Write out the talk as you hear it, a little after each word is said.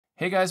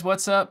Hey guys,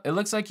 what's up? It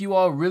looks like you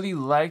all really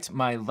liked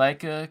my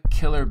Leica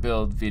Killer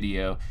Build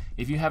video.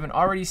 If you haven't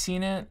already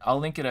seen it, I'll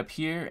link it up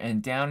here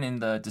and down in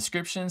the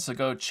description, so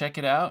go check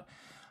it out.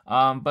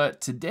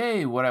 But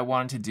today what I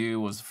wanted to do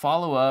was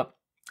follow up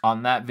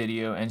on that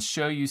video and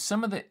show you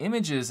some of the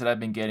images that I've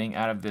been getting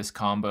out of this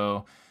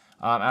combo,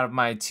 out of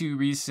my two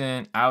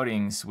recent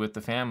outings with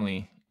the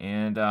family.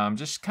 And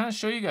just kind of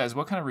show you guys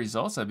what kind of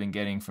results I've been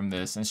getting from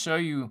this and show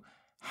you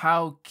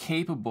how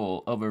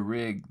capable of a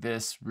rig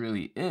this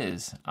really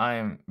is. I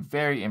am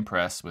very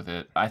impressed with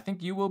it. I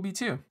think you will be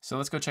too. So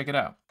let's go check it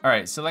out. All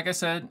right, so like I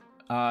said,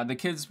 the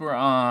kids were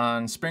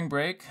on spring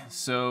break,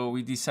 so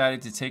we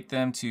decided to take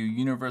them to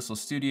Universal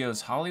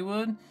Studios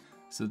Hollywood.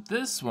 So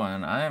this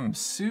one, I am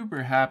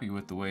super happy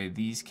with the way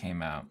these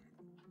came out.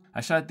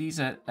 I shot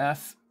these at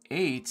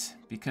f8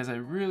 because I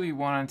really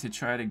wanted to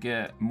try to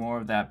get more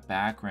of that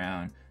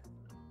background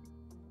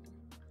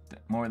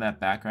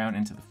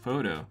into the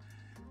photo.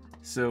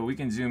 So we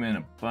can zoom in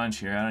a bunch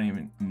here. I don't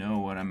even know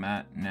what I'm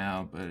at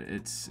now, but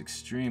it's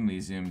extremely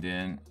zoomed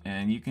in,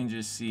 and you can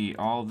just see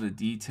all the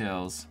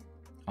details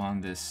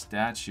on this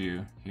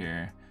statue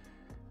here.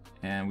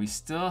 And we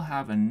still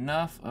have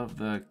enough of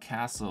the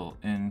castle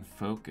in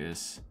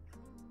focus,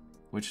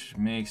 which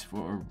makes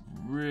for a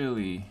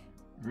really,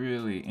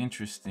 really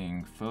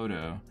interesting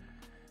photo.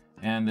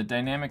 And the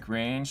dynamic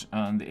range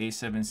on the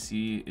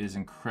A7C is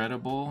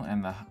incredible,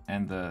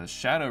 and the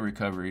shadow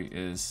recovery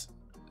is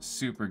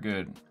super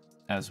good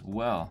as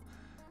well.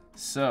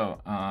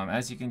 So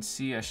as you can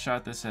see, I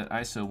shot this at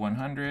ISO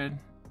 100,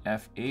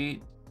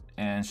 f8,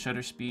 and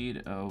shutter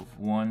speed of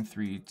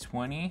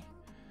 1:320.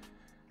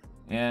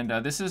 And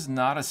this is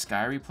not a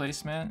sky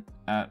replacement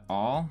at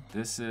all.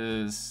 This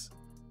is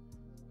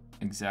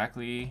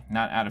exactly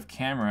not out of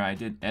camera. I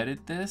did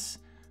edit this,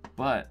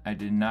 but I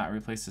did not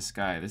replace the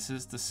sky. This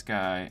is the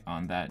sky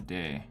on that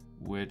day,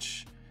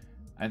 which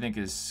I think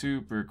is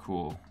super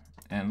cool.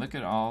 And look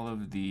at all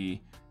of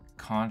the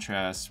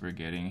contrasts we're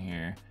getting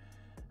here.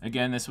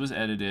 Again, this was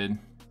edited.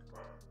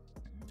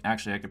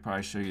 Actually, I could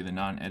probably show you the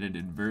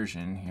non-edited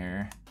version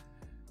here.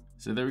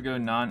 So there we go,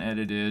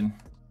 non-edited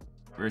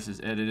versus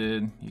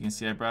edited. You can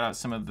see I brought out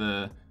some of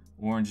the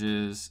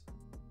oranges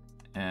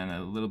and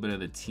a little bit of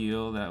the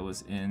teal that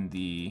was in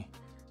the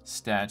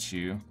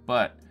statue,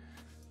 but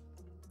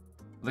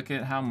look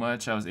at how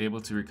much I was able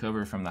to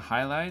recover from the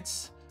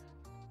highlights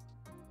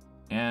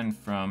and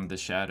from the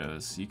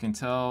shadows. You can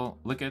tell,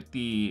 look at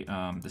the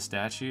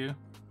statue,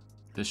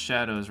 the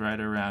shadows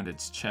right around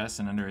its chest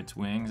and under its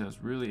wings. I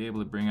was really able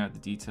to bring out the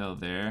detail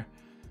there.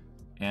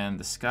 And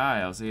the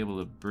sky, I was able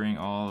to bring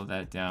all of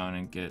that down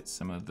and get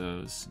some of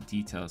those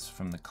details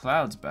from the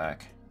clouds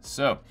back.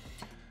 So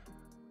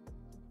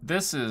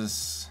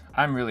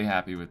I'm really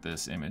happy with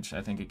this image.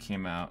 I think it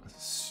came out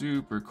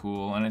super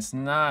cool, and it's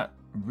not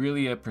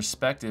really a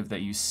perspective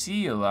that you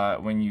see a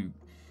lot when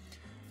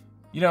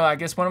you know, I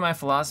guess one of my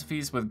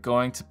philosophies with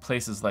going to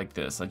places like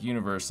this, like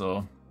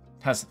Universal,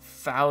 has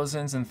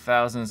thousands and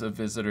thousands of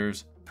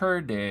visitors per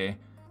day,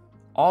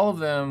 all of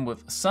them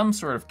with some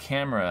sort of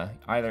camera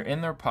either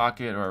in their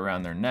pocket or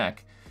around their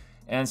neck.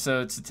 And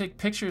so to take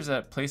pictures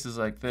at places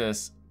like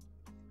this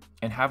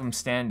and have them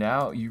stand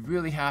out, you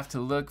really have to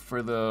look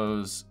for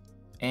those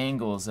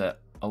angles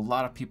that a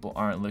lot of people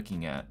aren't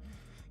looking at.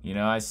 You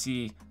know, I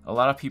see a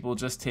lot of people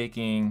just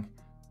taking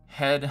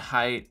head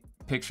height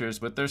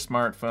pictures with their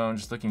smartphone,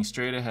 just looking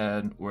straight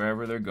ahead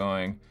wherever they're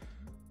going.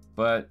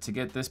 But to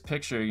get this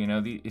picture, you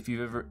know, if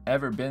you've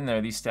ever been there,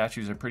 these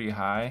statues are pretty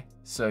high,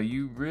 so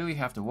you really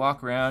have to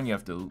walk around. You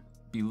have to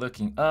be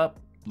looking up,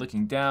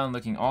 looking down,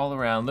 looking all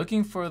around,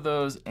 looking for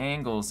those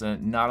angles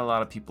that not a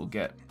lot of people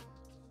get.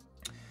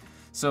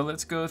 So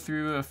let's go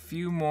through a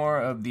few more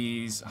of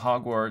these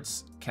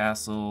Hogwarts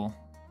Castle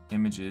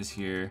images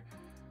here.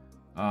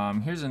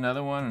 Here's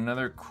another one,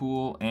 another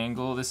cool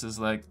angle. This is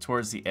like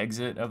towards the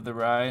exit of the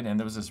ride, and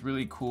there was this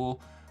really cool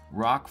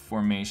rock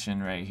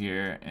formation right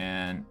here.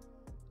 And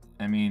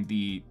I mean,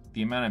 the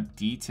amount of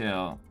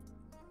detail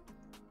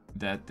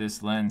that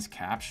this lens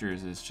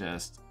captures is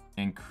just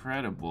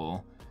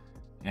incredible.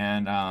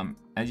 And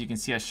as you can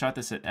see, I shot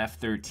this at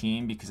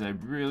f13 because I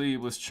really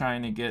was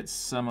trying to get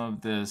some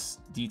of this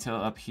detail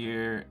up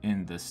here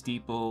in the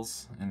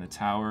steeples and the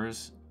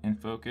towers in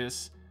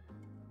focus.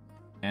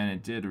 And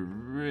it did a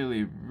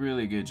really,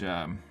 really good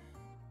job.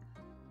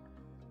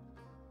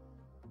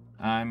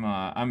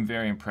 I'm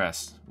very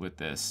impressed with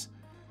this.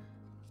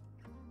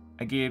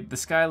 The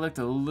sky looked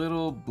a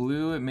little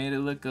blue. It made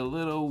it look a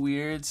little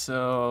weird,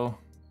 so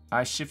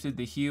I shifted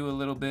the hue a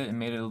little bit and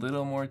made it a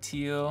little more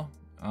teal.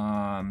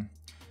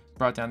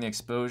 Brought down the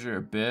exposure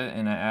a bit,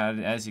 and I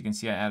added, as you can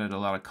see, I added a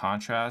lot of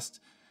contrast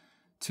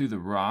to the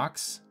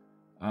rocks.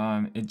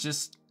 It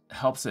just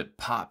helps it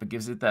pop. It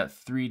gives it that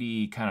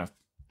 3D kind of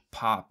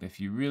pop if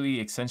you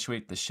really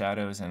accentuate the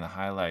shadows and the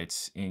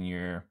highlights in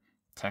your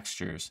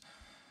textures.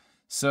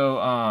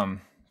 So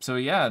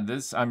yeah,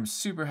 I'm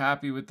super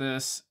happy with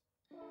this.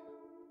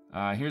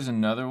 Here's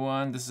another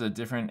one. This is a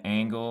different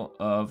angle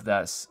of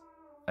that.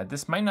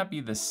 This might not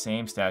be the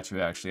same statue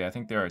actually. I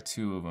think there are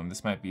two of them.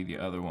 This might be the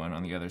other one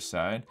on the other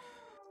side.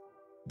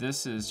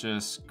 This is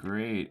just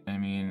great. I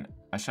mean,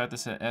 I shot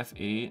this at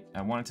f8.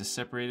 I wanted to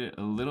separate it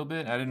a little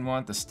bit. I didn't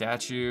want the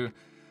statue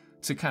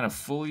to kind of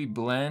fully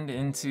blend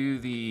into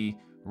the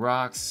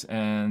rocks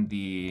and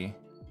the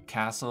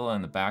castle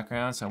and the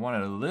background. So I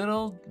wanted a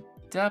little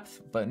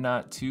depth, but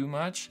not too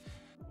much.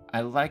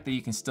 I like that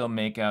you can still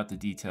make out the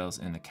details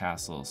in the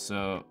castle.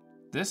 So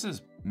this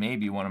is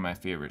maybe one of my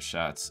favorite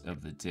shots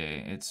of the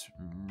day. It's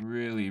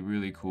really,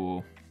 really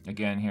cool.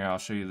 Again, here I'll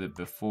show you the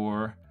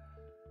before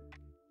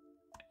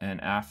and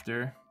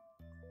after.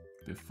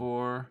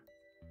 Before,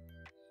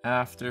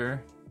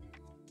 after.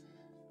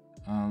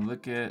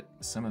 Look at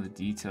some of the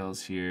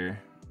details here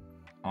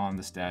on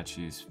the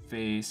statue's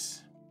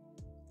face.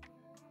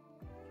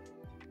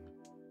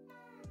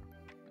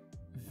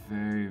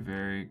 Very,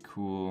 very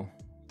cool.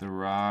 The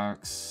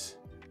rocks.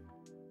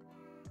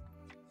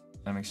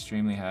 I'm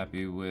extremely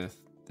happy with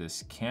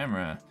this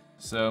camera.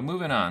 So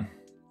moving on.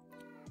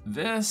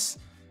 This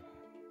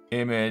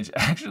image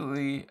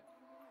actually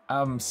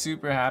I'm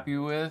super happy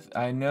with.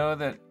 I know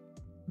that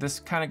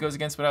this kind of goes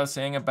against what I was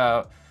saying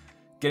about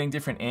getting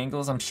different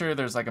angles. I'm sure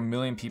there's like a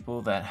million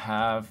people that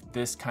have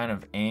this kind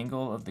of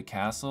angle of the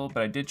castle,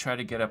 but I did try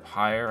to get up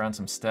higher on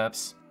some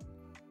steps.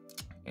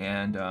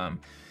 And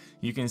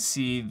you can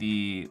see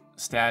the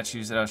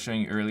statues that I was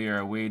showing you earlier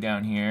are way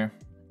down here.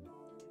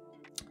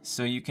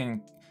 So you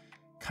can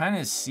kind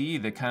of see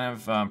the kind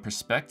of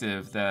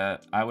perspective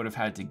that I would have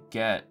had to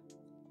get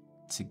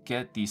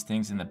these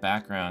things in the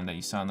background that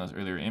you saw in those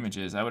earlier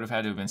images. I would have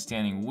had to have been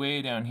standing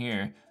way down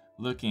here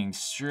looking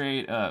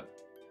straight up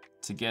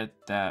to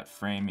get that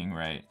framing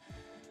right.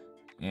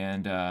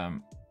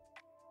 And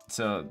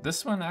so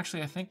this one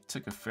actually I think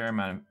took a fair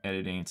amount of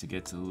editing to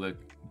get to look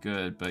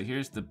good, but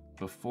here's the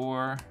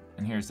before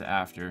and here's the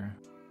after.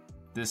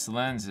 This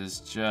lens is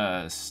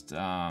just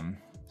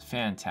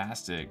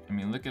fantastic. I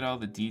mean, look at all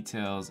the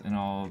details and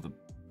all the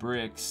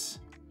bricks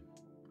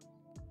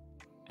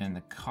and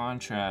the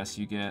contrast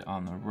you get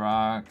on the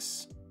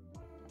rocks.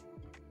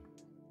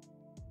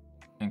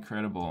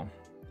 Incredible.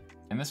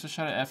 And this was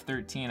shot at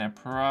f13. I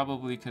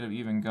probably could have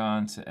even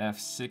gone to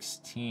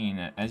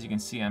f16. As you can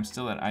see, I'm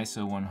still at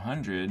ISO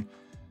 100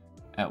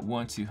 at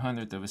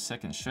 1/200th of a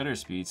second shutter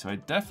speed. So I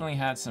definitely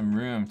had some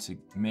room to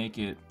make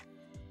it,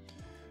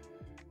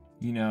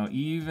 you know,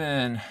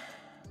 even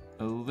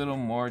a little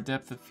more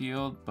depth of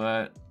field,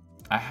 but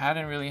I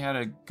hadn't really had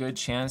a good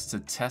chance to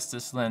test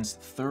this lens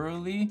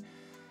thoroughly.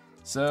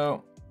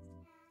 So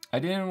I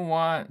didn't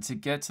want to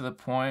get to the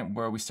point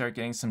where we start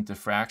getting some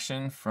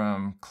diffraction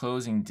from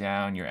closing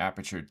down your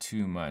aperture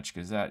too much,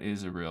 because that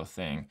is a real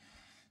thing.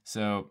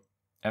 So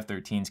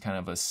f13 is kind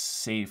of a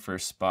safer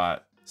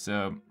spot.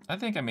 So I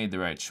think I made the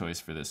right choice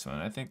for this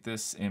one. I think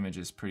this image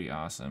is pretty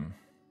awesome.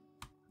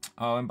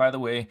 Oh, and by the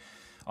way,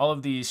 all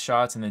of these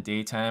shots in the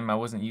daytime, I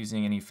wasn't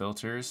using any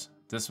filters.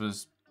 This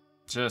was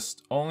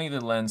just only the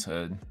lens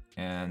hood,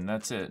 and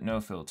that's it, no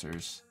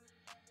filters.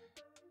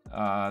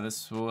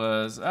 This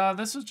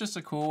was just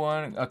a cool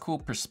one, a cool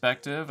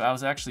perspective. I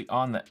was actually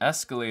on the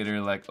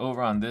escalator, like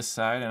over on this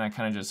side, and I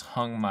kind of just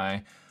hung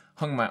my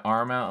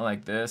arm out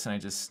like this, and I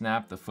just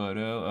snapped the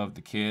photo of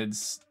the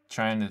kids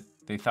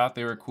they thought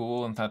they were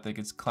cool and thought they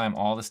could climb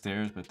all the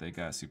stairs, but they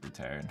got super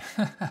tired.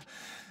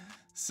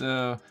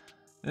 So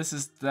this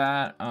is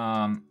that.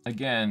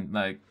 Again,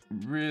 like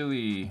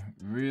really,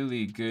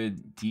 really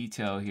good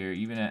detail here,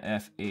 even at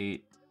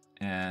f8,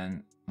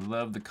 and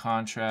love the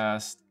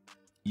contrast.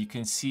 You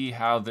can see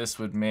how this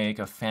would make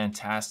a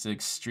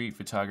fantastic street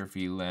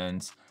photography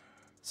lens.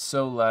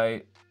 So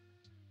light,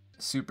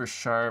 super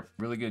sharp,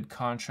 really good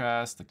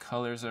contrast. The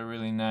colors are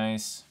really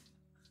nice.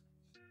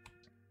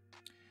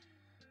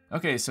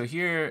 Okay, so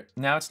here,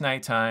 now it's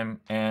nighttime,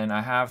 and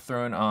I have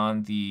thrown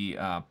on the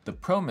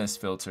Pro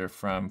Mist filter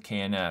from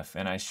K&F,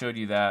 and I showed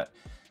you that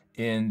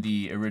in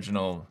the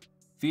original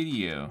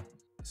video.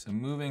 So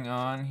moving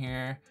on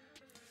here.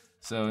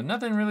 So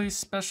nothing really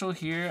special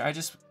here.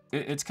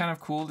 It's kind of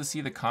cool to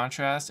see the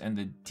contrast and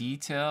the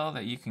detail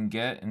that you can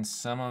get in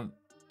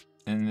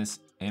this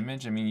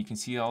image. I mean, you can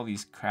see all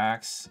these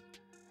cracks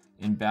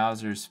in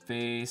Bowser's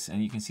face,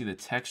 and you can see the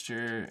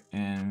texture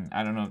in,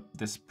 I don't know,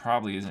 this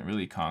probably isn't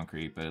really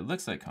concrete, but it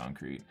looks like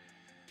concrete.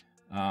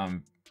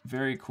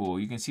 Very cool.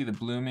 You can see the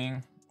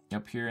blooming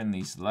up here in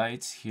these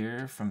lights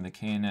here from the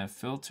K&F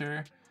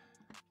filter.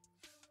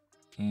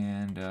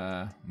 And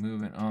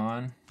moving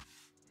on.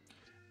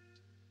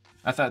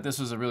 I thought this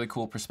was a really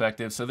cool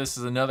perspective. So this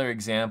is another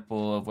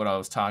example of what I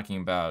was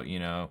talking about. You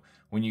know,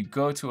 when you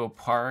go to a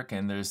park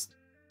and there's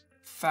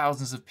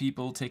thousands of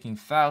people taking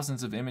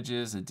thousands of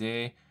images a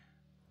day,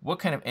 what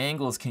kind of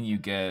angles can you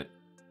get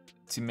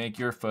to make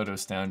your photo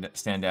stand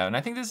out? And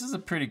I think this is a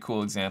pretty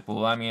cool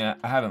example. I mean,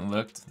 I haven't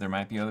looked. There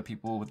might be other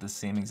people with the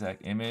same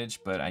exact image,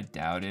 but I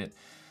doubt it.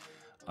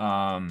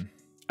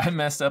 I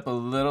messed up a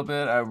little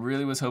bit. I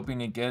really was hoping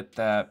to get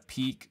that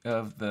peak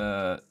of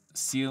the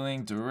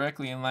ceiling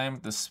directly in line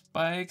with the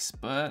spikes,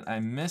 but I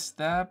missed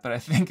that. But I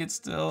think it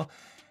still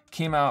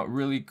came out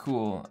really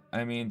cool.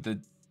 I mean,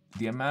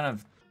 the amount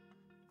of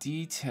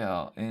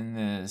detail in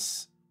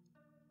this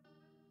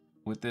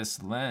with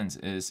this lens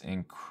is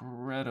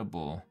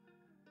incredible.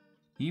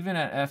 Even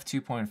at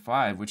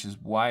f2.5, which is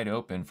wide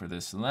open for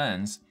this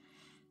lens,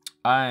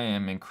 I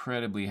am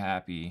incredibly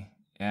happy.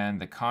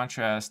 And the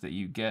contrast that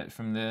you get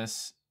from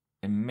this,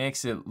 it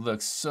makes it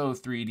look so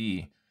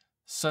 3D.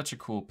 Such a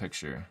cool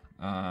picture.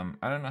 I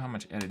don't know how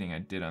much editing I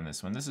did on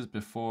this one. This is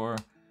before,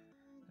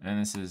 and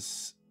this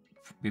is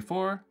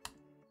before,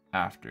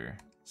 after.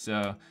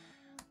 So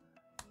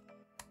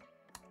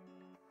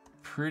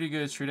pretty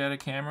good straight out of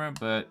camera,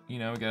 but you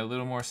know, we got a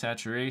little more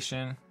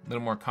saturation, a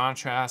little more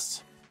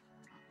contrast.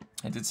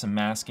 I did some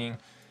masking,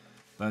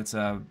 but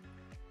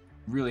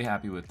really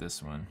happy with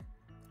this one.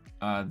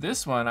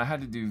 This one I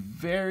had to do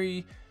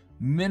very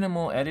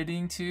minimal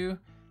editing to.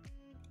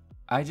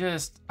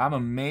 I'm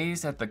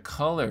amazed at the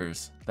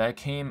colors that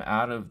came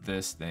out of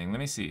this thing. Let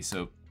me see.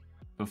 So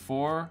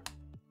before,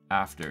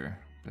 after,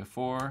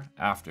 before,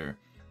 after.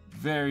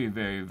 Very,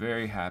 very,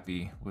 very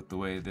happy with the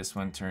way this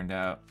one turned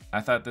out. I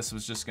thought this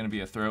was just gonna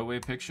be a throwaway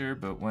picture,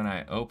 but when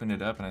I opened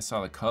it up and I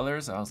saw the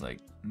colors, I was like,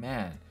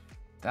 man,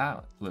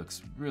 that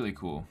looks really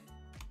cool.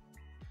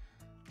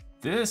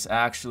 This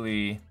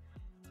actually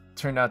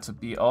turned out to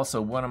be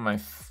also one of my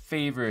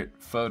favorite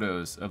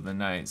photos of the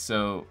night.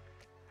 So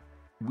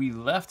we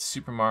left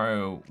Super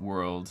Mario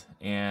World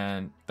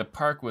and the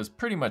park was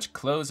pretty much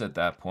closed at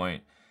that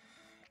point.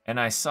 And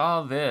I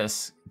saw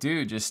this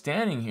dude just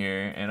standing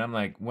here and I'm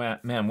like,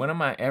 man, when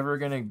am I ever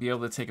gonna be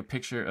able to take a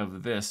picture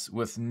of this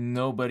with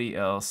nobody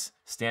else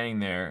standing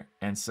there?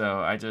 And so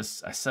I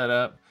set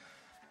up,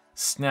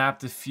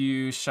 snapped a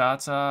few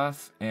shots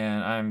off,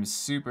 and I'm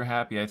super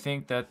happy. I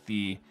think that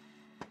the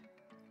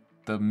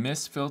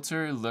mist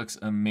filter looks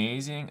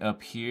amazing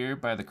up here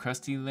by the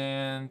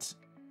Krustyland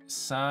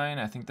sign.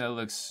 I think that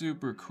looks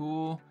super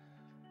cool.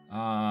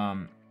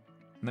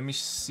 Let me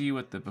see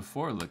what the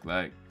before looked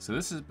like. So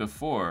this is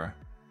before,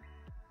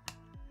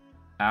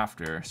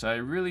 after. So I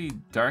really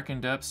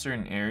darkened up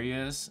certain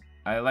areas.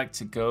 I like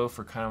to go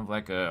for kind of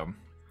like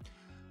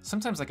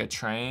sometimes like a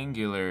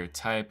triangular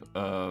type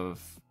of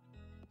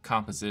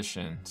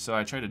composition. So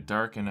I try to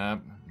darken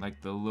up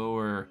like the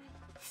lower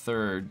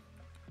third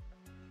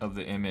of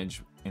the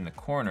image in the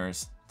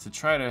corners to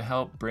try to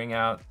help bring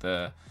out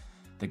the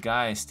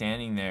guy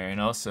standing there and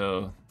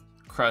also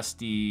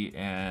Krusty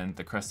and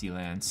the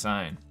Krustyland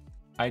sign.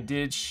 I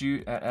did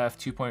shoot at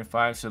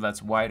f2.5, so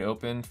that's wide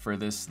open for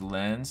this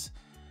lens,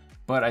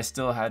 but I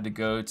still had to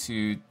go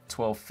to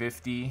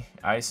 1250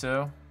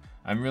 ISO.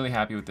 I'm really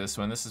happy with this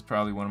one. This is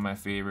probably one of my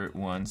favorite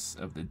ones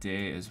of the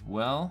day as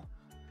well.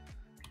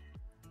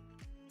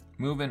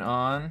 Moving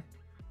on,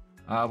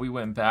 we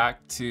went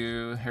back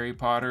to Harry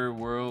Potter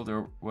World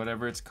or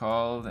whatever it's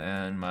called,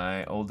 and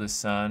my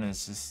oldest son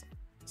is just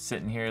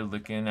sitting here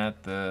looking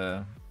at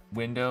the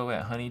window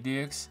at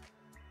Honeydukes,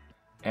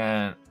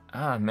 and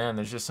ah man,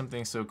 there's just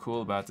something so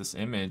cool about this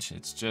image.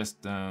 It's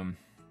just I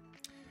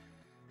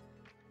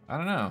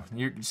don't know,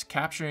 you're just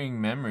capturing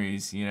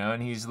memories, you know,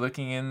 and he's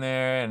looking in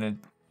there and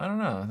I don't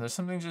know, there's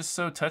something just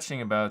so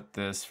touching about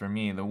this for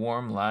me. The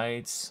warm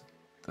lights,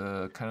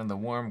 the kind of the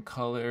warm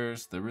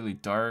colors, the really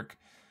dark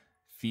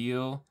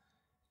feel,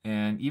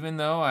 and even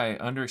though I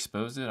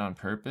underexposed it on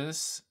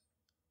purpose,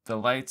 the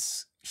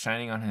lights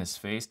shining on his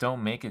face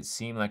don't make it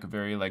seem like a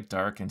very like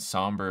dark and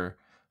somber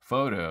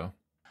photo.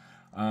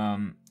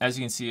 As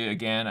you can see,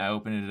 again, I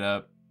opened it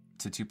up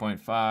to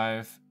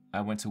 2.5.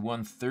 I went to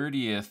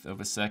 1/30th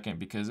of a second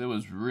because it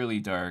was really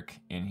dark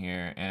in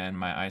here and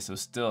my ISO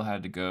still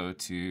had to go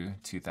to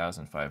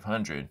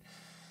 2500.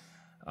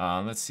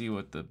 Let's see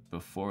what the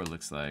before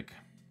looks like.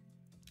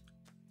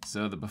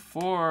 So the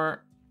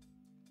before,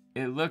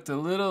 it looked a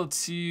little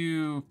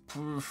too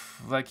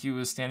like he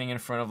was standing in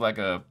front of like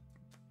a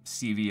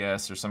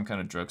CVS or some kind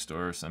of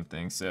drugstore or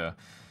something. So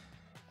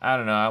I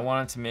don't know, I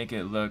wanted to make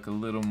it look a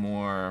little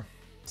more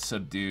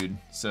subdued.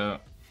 So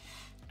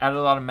added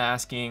a lot of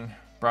masking,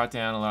 brought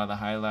down a lot of the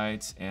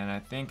highlights, and I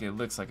think it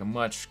looks like a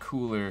much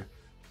cooler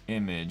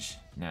image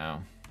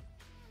now.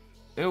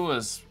 It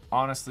was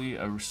honestly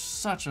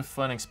such a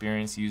fun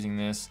experience using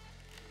this.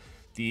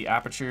 The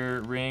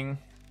aperture ring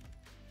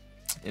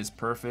is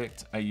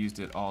perfect. I used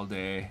it all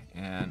day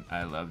and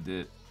I loved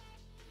it.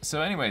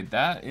 So anyway,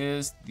 that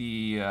is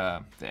the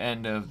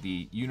end of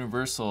the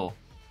Universal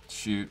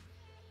shoot.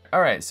 All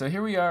right, so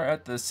here we are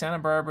at the Santa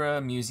Barbara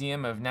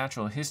Museum of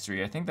Natural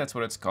History. I think that's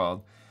what it's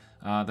called.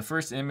 The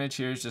first image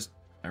here is just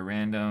a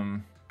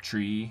random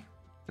tree.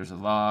 There's a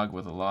log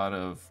with a lot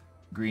of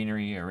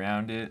greenery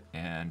around it,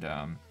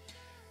 and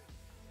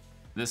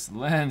this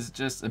lens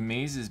just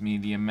amazes me,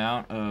 the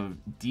amount of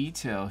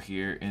detail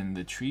here in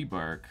the tree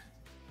bark.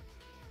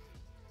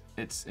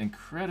 It's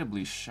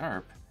incredibly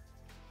sharp,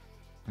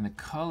 and the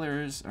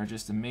colors are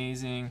just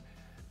amazing.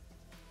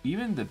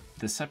 Even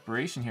the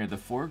separation here, the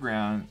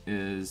foreground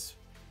is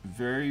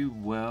very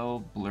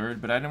well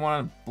blurred, but I didn't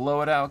want to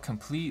blow it out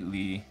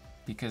completely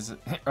because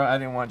I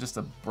didn't want just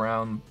a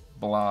brown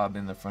blob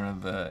in the front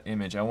of the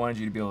image. I wanted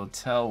you to be able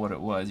to tell what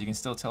it was. You can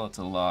still tell it's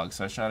a log,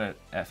 so I shot at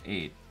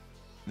f8.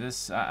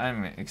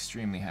 I'm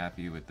extremely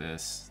happy with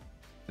this.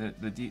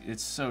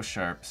 It's so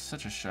sharp,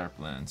 such a sharp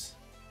lens.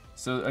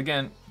 So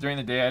again, during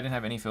the day I didn't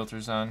have any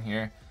filters on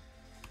here.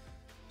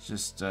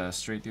 Just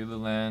straight through the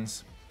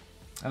lens.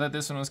 I thought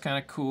this one was kind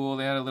of cool.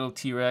 They had a little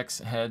T-Rex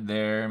head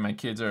there. My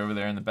kids are over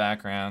there in the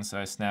background, so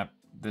I snapped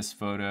this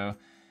photo.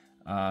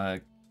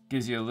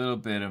 Gives you a little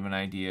bit of an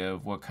idea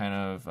of what kind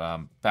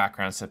of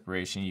background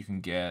separation you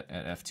can get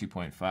at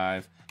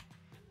f2.5.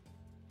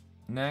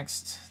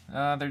 Next,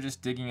 they're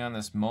just digging on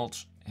this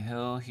Mulch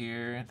Hill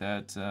here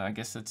that I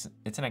guess it's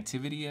an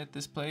activity at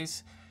this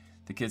place.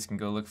 The kids can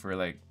go look for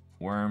like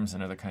worms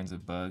and other kinds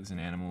of bugs and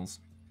animals.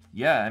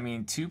 Yeah, I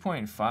mean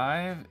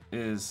 2.5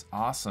 is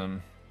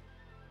awesome.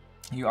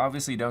 You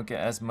obviously don't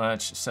get as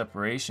much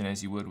separation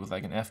as you would with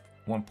like an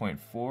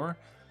f1.4,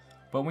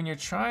 but when you're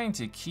trying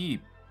to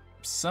keep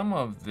some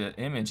of the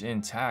image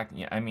intact,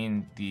 yeah, I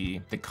mean the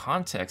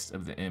context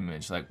of the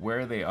image, like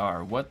where they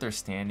are, what they're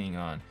standing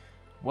on,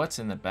 what's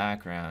in the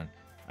background,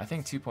 I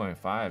think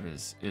 2.5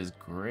 is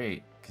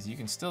great because you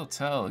can still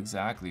tell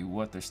exactly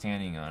what they're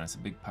standing on. It's a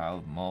big pile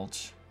of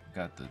mulch.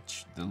 Got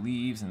the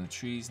leaves and the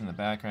trees in the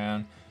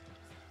background.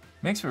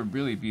 Makes for a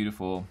really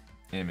beautiful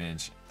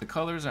image. The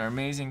colors are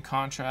amazing.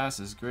 Contrast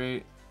is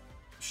great.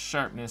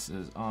 Sharpness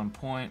is on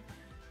point.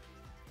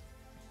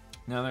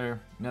 Another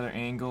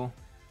angle.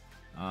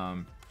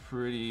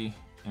 Pretty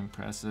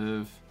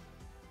impressive.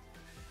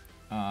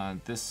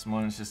 This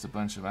one is just a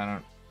bunch of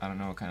I don't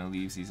know what kind of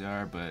leaves these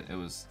are, but it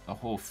was a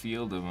whole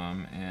field of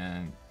them,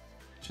 and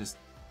just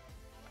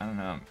I don't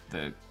know,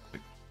 the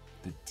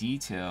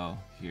detail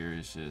here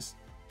is just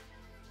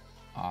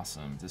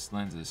awesome. This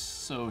lens is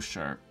so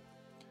sharp,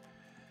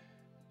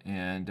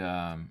 and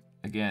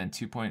again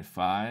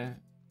 2.5,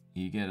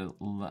 you get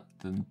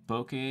the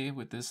bokeh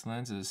with this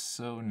lens is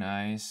so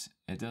nice.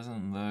 It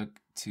doesn't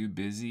look too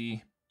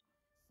busy.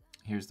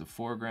 Here's the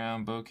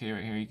foreground bokeh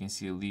right here. You can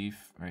see a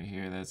leaf right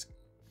here that's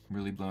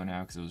really blown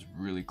out because it was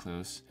really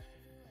close.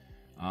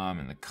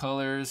 And the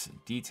colors,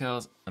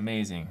 details,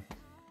 amazing.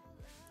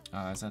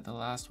 Is that the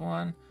last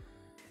one?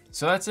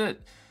 So that's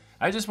it.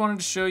 I just wanted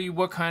to show you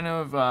what kind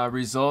of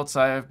results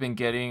I have been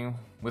getting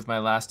with my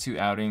last two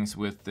outings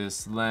with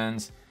this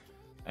lens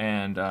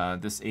and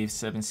this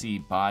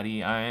A7C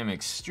body. I am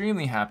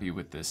extremely happy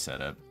with this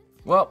setup.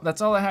 Well,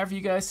 that's all I have for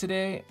you guys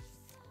today.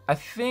 I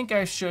think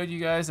I showed you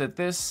guys that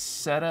this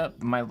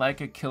setup, my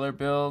Leica Killer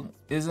Build,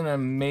 is an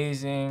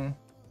amazing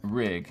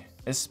rig,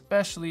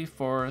 especially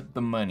for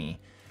the money.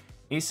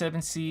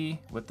 A7C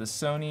with the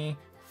Sony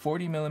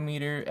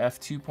 40mm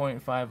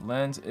f2.5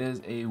 lens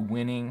is a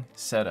winning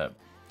setup.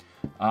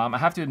 I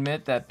have to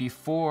admit that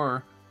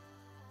before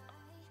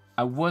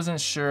I wasn't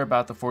sure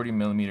about the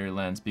 40mm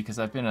lens because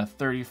I've been a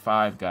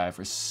 35 guy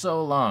for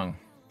so long,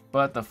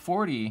 but the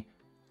 40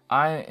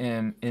 I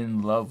am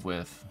in love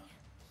with.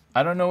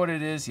 I don't know what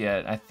it is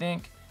yet. I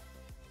think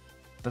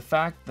the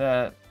fact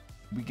that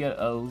we get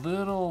a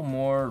little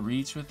more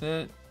reach with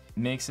it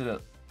makes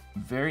it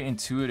very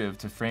intuitive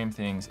to frame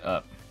things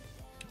up.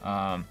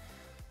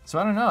 So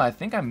I don't know. I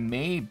think I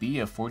may be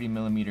a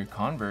 40mm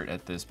convert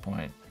at this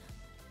point.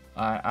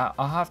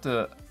 I'll have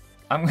to.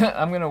 I'm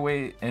gonna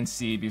wait and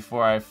see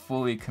before I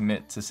fully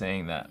commit to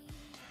saying that.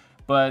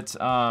 But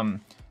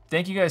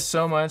thank you guys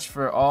so much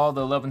for all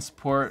the love and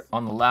support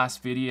on the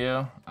last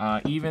video.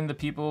 Even the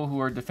people who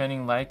are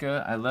defending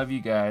Leica, I love you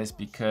guys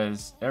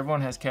because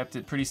everyone has kept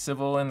it pretty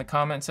civil in the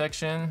comment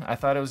section. I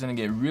thought it was gonna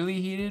get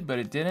really heated, but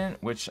it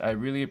didn't, which I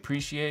really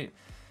appreciate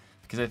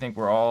because I think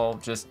we're all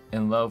just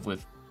in love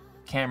with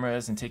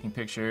cameras and taking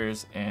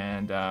pictures,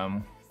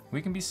 and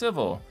we can be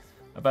civil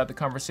about the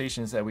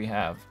conversations that we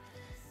have.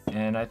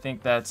 And I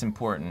think that's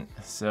important.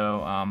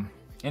 So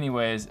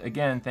anyways,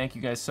 again, thank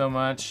you guys so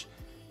much.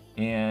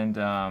 And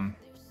I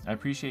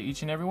appreciate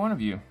each and every one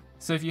of you.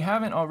 So if you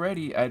haven't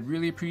already, I'd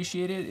really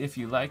appreciate it if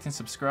you liked and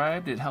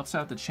subscribed. It helps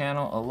out the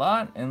channel a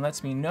lot and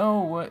lets me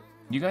know what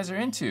you guys are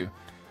into.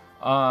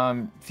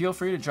 Feel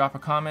free to drop a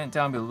comment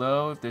down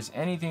below. If there's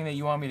anything that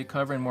you want me to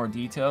cover in more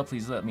detail,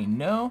 please let me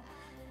know.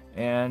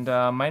 And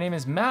my name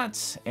is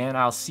Matt, and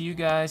I'll see you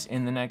guys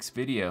in the next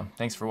video.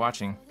 Thanks for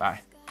watching.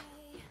 Bye.